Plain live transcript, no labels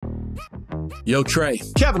Yo, Trey.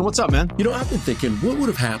 Kevin, what's up, man? You know, I've been thinking, what would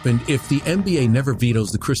have happened if the NBA never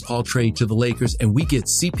vetoes the Chris Paul trade to the Lakers and we get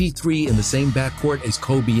CP3 in the same backcourt as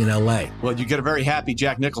Kobe in LA? Well, you get a very happy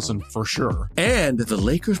Jack Nicholson for sure. And the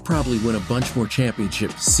Lakers probably win a bunch more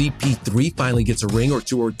championships. CP3 finally gets a ring or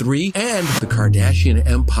 2 or 3, and the Kardashian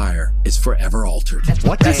empire is forever altered.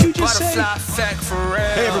 What did you just say?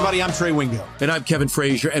 Hey, everybody, I'm Trey Wingo. And I'm Kevin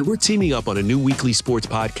Frazier, and we're teaming up on a new weekly sports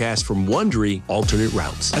podcast from Wondery, Alternate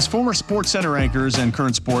Routes. As former Sports Center anchors and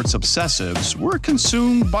current sports obsessives, we're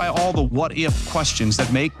consumed by all the what-if questions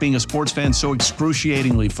that make being a sports fan so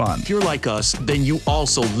excruciatingly fun. If you're like us, then you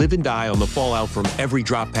also live and die on the fallout from every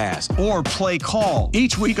drop pass. Or play call.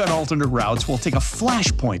 Each week on Alternate Routes, we'll take a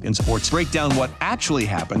flashpoint in sports, break down what actually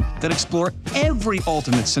happened, then explore every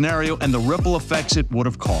alternate scenario and the ripple effects it would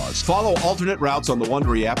have caused. Follow Alternate Routes on the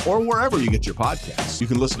Wondery app or wherever you get your podcasts. You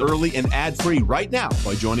can listen early and ad-free right now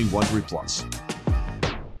by joining Wondery Plus.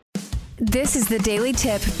 This is the Daily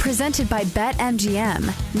Tip presented by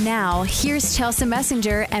BetMGM. Now, here's Chelsea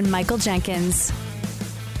Messenger and Michael Jenkins.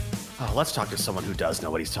 Oh, let's talk to someone who does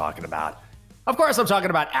know what he's talking about. Of course, I'm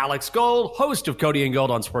talking about Alex Gold, host of Cody and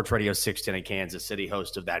Gold on Sports Radio 610 in Kansas City,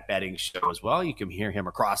 host of that betting show as well. You can hear him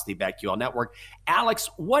across the BetQL network. Alex,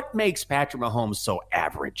 what makes Patrick Mahomes so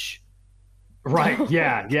average? Right,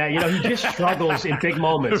 yeah. You know, he just struggles in big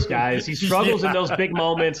moments, guys. He struggles in those big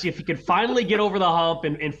moments. If he can finally get over the hump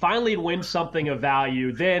and finally win something of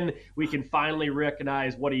value, then we can finally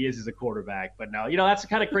recognize what he is as a quarterback. But no, you know, that's the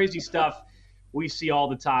kind of crazy stuff we see all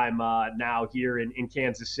the time now here in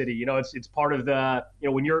Kansas City. You know, it's part of the, you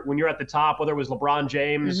know, when you're at the top, whether it was LeBron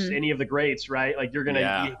James, any of the greats, right? Like you're going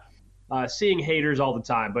to be seeing haters all the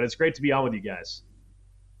time, but it's great to be on with you guys.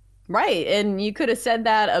 Right. And you could have said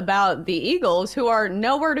that about the Eagles, who are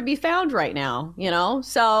nowhere to be found right now, you know?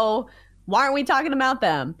 So why aren't we talking about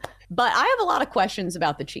them? But I have a lot of questions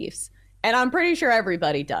about the Chiefs, and I'm pretty sure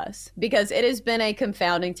everybody does, because it has been a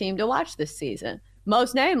confounding team to watch this season,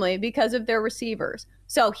 most namely because of their receivers.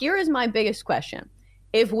 So here is my biggest question.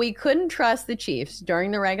 If we couldn't trust the Chiefs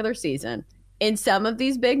during the regular season in some of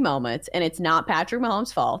these big moments, and it's not Patrick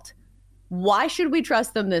Mahomes' fault, why should we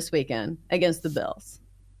trust them this weekend against the Bills?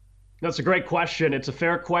 That's a great question. It's a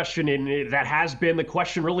fair question, and that has been the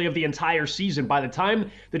question really of the entire season. By the time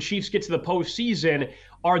the Chiefs get to the postseason,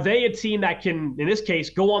 are they a team that can, in this case,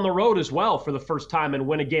 go on the road as well for the first time and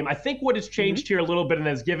win a game? I think what has changed here a little bit and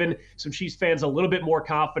has given some Chiefs fans a little bit more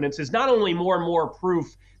confidence is not only more and more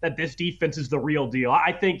proof that this defense is the real deal.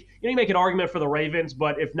 I think you make an argument for the Ravens,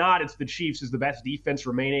 but if not, it's the Chiefs is the best defense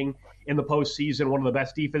remaining in the postseason, one of the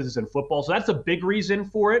best defenses in football. So that's a big reason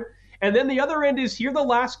for it. And then the other end is here the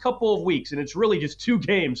last couple of weeks, and it's really just 2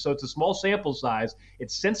 games, so it's a small sample size.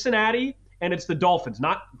 It's Cincinnati and it's the Dolphins.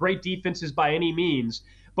 Not great defenses by any means,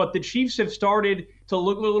 but the Chiefs have started to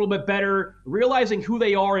look a little bit better, realizing who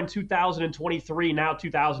they are in 2023, now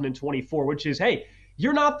 2024, which is, hey,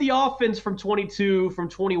 you're not the offense from 22, from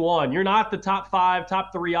 21. You're not the top 5,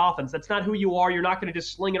 top 3 offense. That's not who you are. You're not going to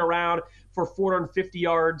just sling it around for 450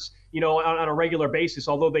 yards, you know, on a regular basis,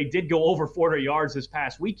 although they did go over 400 yards this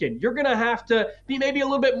past weekend. You're going to have to be maybe a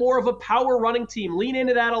little bit more of a power running team. Lean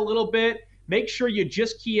into that a little bit. Make sure you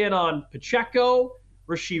just key in on Pacheco,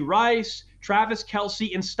 Rashee Rice, Travis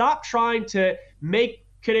Kelce, and stop trying to make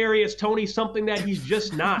Kadarius Toney something that he's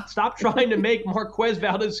just not. Stop trying to make Marquez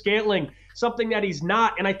Valdes-Scantling something that he's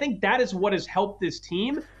not. And I think that is what has helped this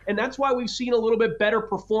team, and that's why we've seen a little bit better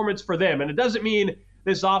performance for them. And it doesn't mean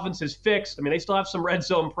this offense is fixed. I mean, they still have some red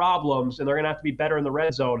zone problems, and they're going to have to be better in the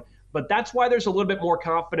red zone. But that's why there's a little bit more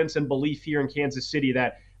confidence and belief here in Kansas City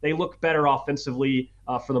that they look better offensively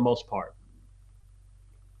for the most part.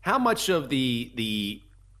 How much of the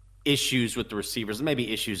issues with the receivers,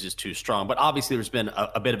 maybe issues is too strong, but obviously there's been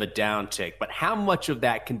a bit of a downtick, but how much of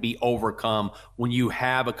that can be overcome when you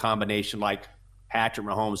have a combination like Patrick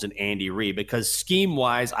Mahomes and Andy Reid? Because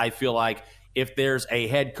scheme-wise, I feel like if there's a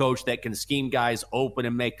head coach that can scheme guys open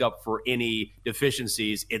and make up for any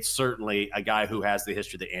deficiencies, it's certainly a guy who has the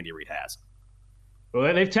history that Andy Reid has.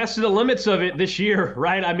 Well, they've tested the limits of it this year,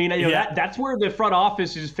 right? I mean, that's where the front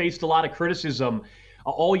office has faced a lot of criticism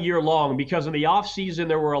all year long, because in the offseason,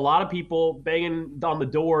 there were a lot of people banging on the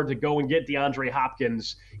door to go and get DeAndre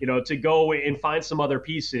Hopkins, you know, to go and find some other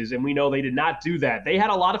pieces. And we know they did not do that. They had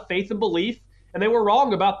a lot of faith and belief, and they were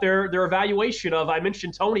wrong about their evaluation of, I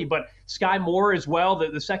mentioned Toney, but Sky Moore as well,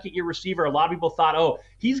 the second-year receiver. A lot of people thought, oh,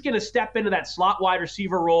 he's going to step into that slot wide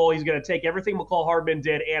receiver role. He's going to take everything McCall Hardman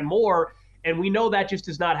did and more. And we know that just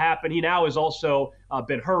does not happen. He now has also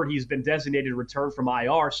been hurt. He's been designated to return from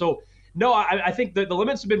IR. So, no, I think the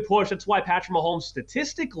limits have been pushed. That's why Patrick Mahomes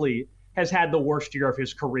statistically has had the worst year of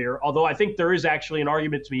his career, although I think there is actually an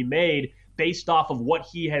argument to be made based off of what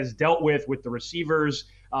he has dealt with the receivers,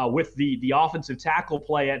 with the offensive tackle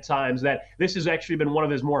play at times, that this has actually been one of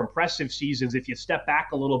his more impressive seasons if you step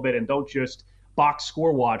back a little bit and don't just box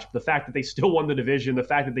score watch. The fact that they still won the division, the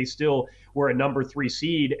fact that they still were a number 3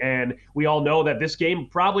 seed, and we all know that this game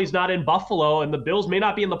probably is not in Buffalo, and the Bills may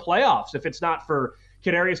not be in the playoffs if it's not for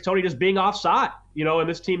Kadarius Toney just being offside, and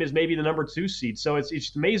this team is maybe the number 2 seed. So it's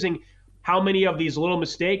just amazing how many of these little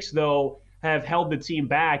mistakes, though, have held the team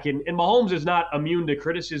back. And Mahomes is not immune to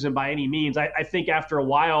criticism by any means. I think after a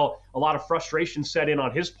while, a lot of frustration set in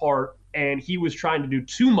on his part, and he was trying to do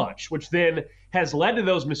too much, which then has led to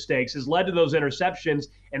those mistakes, has led to those interceptions,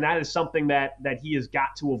 and that is something that he has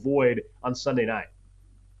got to avoid on Sunday night.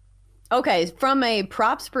 Okay, from a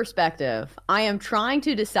props perspective, I am trying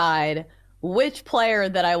to decide which player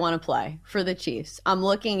that I want to play for the Chiefs. I'm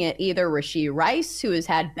looking at either Rashee Rice, who has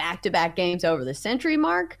had back-to-back games over the century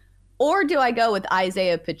mark, or do I go with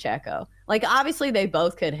Isaiah Pacheco? Like, obviously, they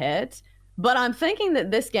both could hit, but I'm thinking that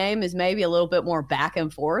this game is maybe a little bit more back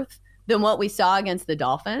and forth than what we saw against the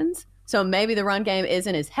Dolphins. So maybe the run game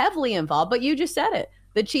isn't as heavily involved, but you just said it.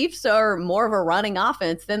 The Chiefs are more of a running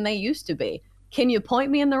offense than they used to be. Can you point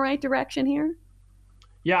me in the right direction here?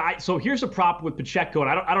 Yeah, so here's a prop with Pacheco,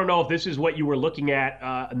 and I don't know if this is what you were looking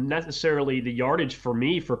at, necessarily the yardage for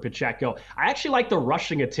me for Pacheco. I actually like the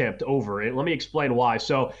rushing attempt over it. Let me explain why.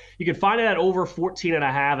 So you can find it at over 14.5.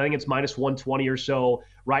 I think it's minus 120 or so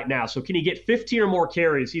right now. So can he get 15 or more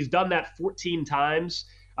carries? He's done that 14 times.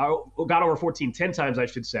 Got over 10 times, I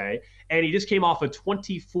should say. And he just came off a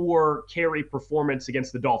 24 carry performance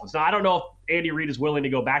against the Dolphins. Now, I don't know if Andy Reid is willing to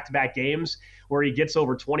go back-to-back games where he gets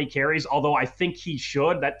over 20 carries, although I think he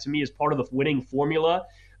should. That, to me, is part of the winning formula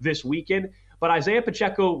this weekend. But Isaiah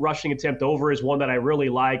Pacheco rushing attempt over is one that I really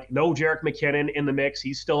like. No Jerick McKinnon in the mix.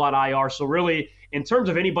 He's still on IR. So really, in terms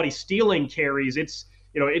of anybody stealing carries, it's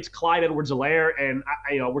Clyde Edwards-Helaire, and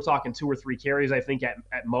we're talking 2 or 3 carries, I think,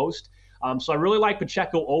 at most. So I really like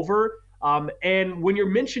Pacheco over. And when you're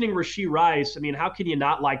mentioning Rashee Rice, I mean, how can you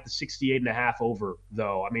not like the 68.5 over,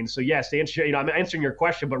 though? I mean, so yes, I'm answering your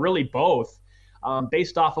question, but really both,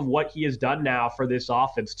 based off of what he has done now for this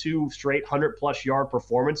offense, 2 straight 100-plus yard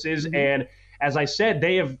performances. Mm-hmm. And as I said,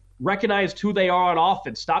 they have recognized who they are on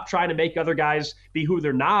offense. Stop trying to make other guys be who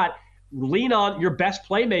they're not. Lean on your best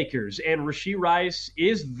playmakers. And Rashee Rice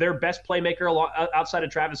is their best playmaker outside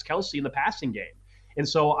of Travis Kelce in the passing game. And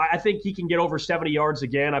so I think he can get over 70 yards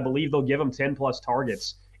again. I believe they'll give him 10-plus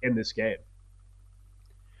targets in this game.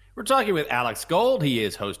 We're talking with Alex Gold. He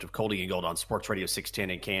is host of Goldie and Gold on Sports Radio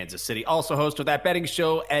 610 in Kansas City. Also host of that betting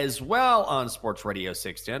show as well on Sports Radio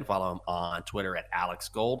 610. Follow him on Twitter at Alex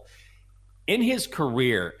Gold. In his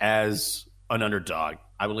career as an underdog,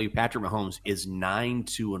 I believe Patrick Mahomes is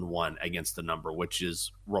 9-2-1 against the number, which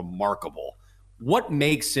is remarkable. What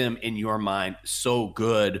makes him, in your mind, so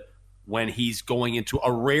good when he's going into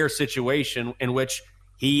a rare situation in which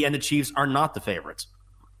he and the Chiefs are not the favorites?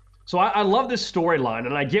 So I love this storyline,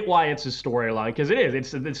 and I get why it's a storyline, because it is.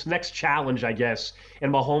 It's this next challenge, I guess,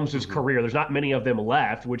 in Mahomes' career. There's not many of them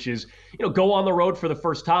left, which is, go on the road for the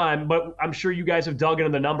first time. But I'm sure you guys have dug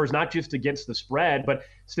into the numbers, not just against the spread, but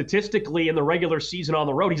statistically in the regular season on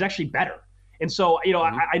the road, he's actually better. And so,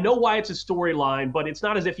 I know why it's a storyline, but it's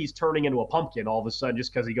not as if he's turning into a pumpkin all of a sudden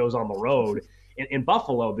just because he goes on the road in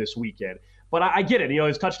Buffalo this weekend. But I get it.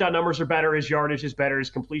 His touchdown numbers are better, his yardage is better, his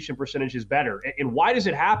completion percentage is better. And why does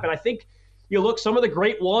it happen? I think, look, some of the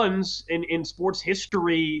great ones in sports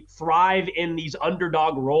history thrive in these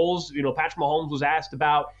underdog roles. Patrick Mahomes was asked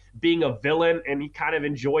about being a villain, and he kind of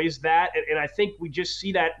enjoys that. And I think we just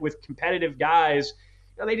see that with competitive guys.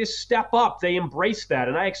 They just step up. They embrace that.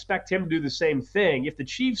 And I expect him to do the same thing. If the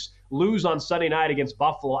Chiefs lose on Sunday night against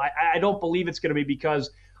Buffalo, I don't believe it's going to be because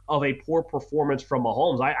of a poor performance from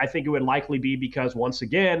Mahomes. I think it would likely be because, once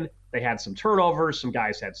again, they had some turnovers, some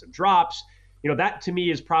guys had some drops. That to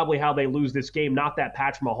me is probably how they lose this game, not that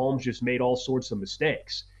Patrick Mahomes just made all sorts of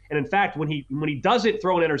mistakes. And in fact, when he doesn't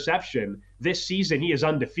throw an interception this season, he is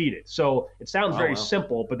undefeated. So it sounds very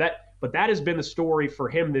simple, but that has been the story for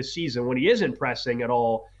him this season. When he isn't pressing at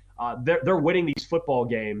all, they're winning these football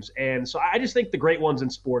games. And so I just think the great ones in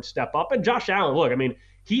sports step up. And Josh Allen, look, I mean,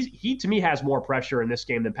 he to me has more pressure in this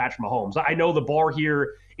game than Patrick Mahomes. I know the bar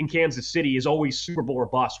here in Kansas City is always Super Bowl or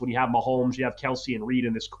bust when you have Mahomes, you have Kelce and Reed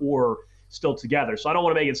in this core still together. So I don't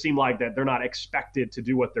want to make it seem like that they're not expected to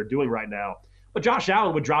do what they're doing right now. But Josh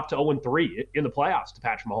Allen would drop to 0-3 in the playoffs to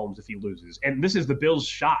Patrick Mahomes if he loses. And this is the Bills'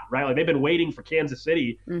 shot, right? Like, they've been waiting for Kansas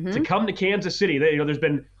City to come to Kansas City. There's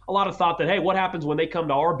been a lot of thought that, hey, what happens when they come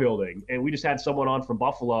to our building? And we just had someone on from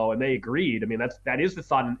Buffalo, and they agreed. I mean, that is the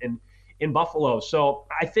thought in Buffalo. So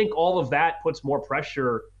I think all of that puts more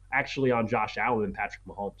pressure actually on Josh Allen than Patrick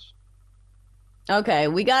Mahomes. Okay,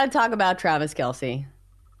 we got to talk about Travis Kelce.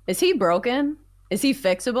 Is he broken? Is he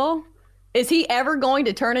fixable? Is he ever going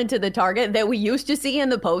to turn into the target that we used to see in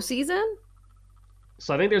the postseason?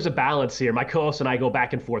 So I think there's a balance here. My co-host and I go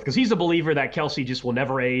back and forth because he's a believer that Kelce just will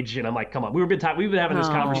never age, and I'm like, come on. We've been having this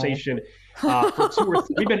conversation for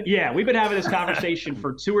we've been having this conversation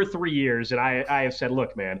for 2 or 3 years, and I have said,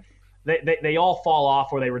 look, man, they all fall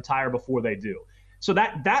off or they retire before they do. So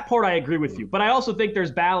that part I agree with you, but I also think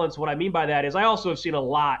there's balance. What I mean by that is I also have seen a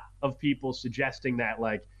lot of people suggesting that,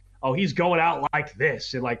 like, oh, he's going out like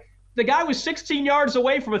this, and like the guy was 16 yards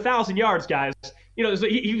away from 1,000 yards, guys. You know,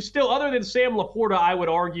 he was still, other than Sam Laporta, I would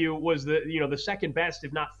argue was the second best,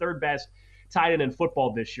 if not third best, tight end in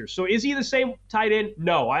football this year. So is he the same tight end?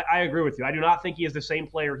 No, I agree with you. I do not think he is the same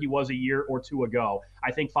player he was a year or two ago.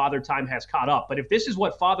 I think Father Time has caught up. But if this is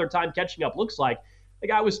what Father Time catching up looks like, the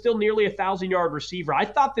guy was still nearly 1,000-yard receiver. I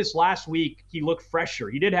thought this last week he looked fresher.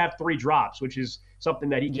 He did have 3 drops, which is something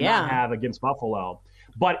that he cannot have against Buffalo.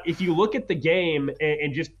 But if you look at the game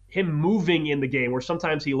and just him moving in the game, where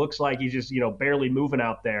sometimes he looks like he's just, barely moving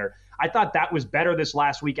out there, I thought that was better this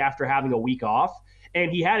last week after having a week off.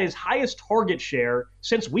 And he had his highest target share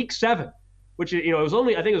since week 7, which, it was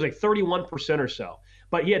only, I think it was like 31% or so.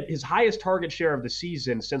 But he had his highest target share of the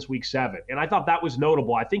season since week 7. And I thought that was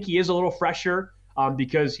notable. I think he is a little fresher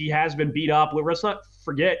because he has been beat up. Let's not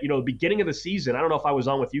forget, the beginning of the season, I don't know if I was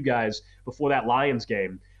on with you guys before that Lions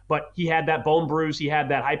game, but he had that bone bruise. He had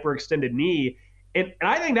that hyperextended knee. And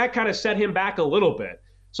I think that kind of set him back a little bit.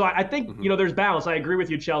 So I think, there's balance. I agree with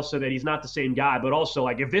you, Chelsea, that he's not the same guy. But also,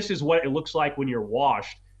 like, if this is what it looks like when you're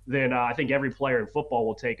washed, then I think every player in football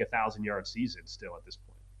will take 1,000-yard season still at this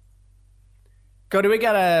point. Cody, we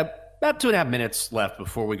got about 2.5 minutes left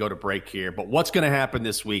before we go to break here. But what's going to happen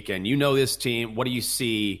this weekend? You know this team. What do you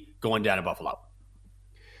see going down in Buffalo?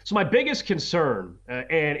 So my biggest concern,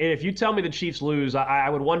 and if you tell me the Chiefs lose, I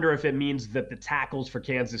would wonder if it means that the tackles for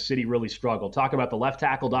Kansas City really struggle. Talking about the left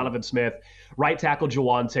tackle, Donovan Smith, right tackle,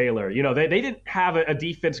 Jawan Taylor. They didn't have a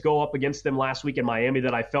defense go up against them last week in Miami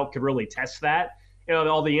that I felt could really test that.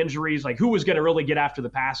 All the injuries, like who was going to really get after the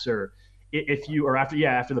passer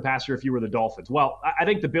after the passer if you were the Dolphins. Well, I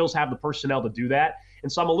think the Bills have the personnel to do that.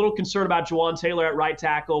 And so I'm a little concerned about Jawan Taylor at right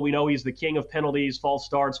tackle. We know he's the king of penalties, false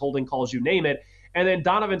starts, holding calls, you name it. And then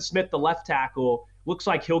Donovan Smith, the left tackle, looks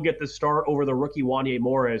like he'll get the start over the rookie Wanya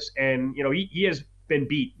Morris. And, he has been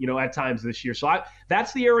beat, at times this year. So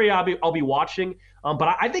that's the area I'll be watching.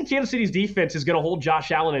 But I think Kansas City's defense is going to hold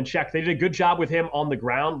Josh Allen in check. They did a good job with him on the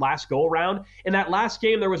ground last go-around. In that last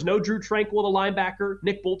game, there was no Drew Tranquill, the linebacker.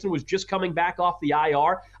 Nick Bolton was just coming back off the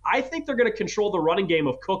IR. I think they're going to control the running game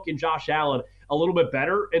of Cook and Josh Allen a little bit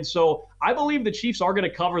better. And so I believe the Chiefs are going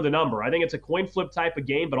to cover the number. I think it's a coin flip type of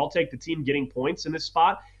game, but I'll take the team getting points in this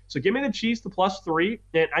spot. So give me the Chiefs, the +3.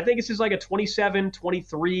 And I think this is like a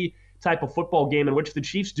 27-23 type of football game in which the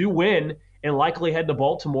Chiefs do win and likely head to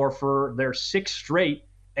Baltimore for their 6th straight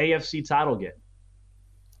AFC title game.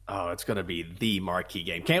 Oh, it's going to be the marquee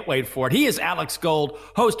game. Can't wait for it. He is Alex Gold,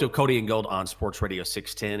 host of Cody and Gold on Sports Radio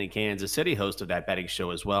 610 in Kansas City, host of that betting show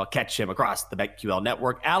as well. Catch him across the BetQL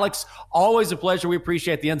network. Alex, always a pleasure. We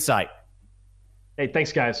appreciate the insight. Hey,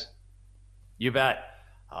 thanks, guys. You bet.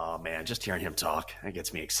 Oh, man, just hearing him talk, that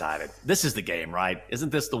gets me excited. This is the game, right?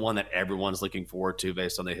 Isn't this the one that everyone's looking forward to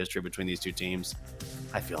based on the history between these two teams?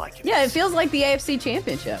 I feel like it is. It feels like the AFC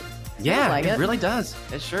Championship. Yeah, it really does.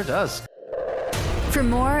 It sure does. For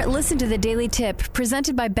more, listen to the Daily Tip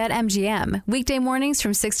presented by BetMGM. Weekday mornings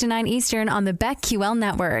from 6 to 9 Eastern on the BetQL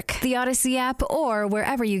network, the Odyssey app, or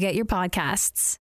wherever you get your podcasts.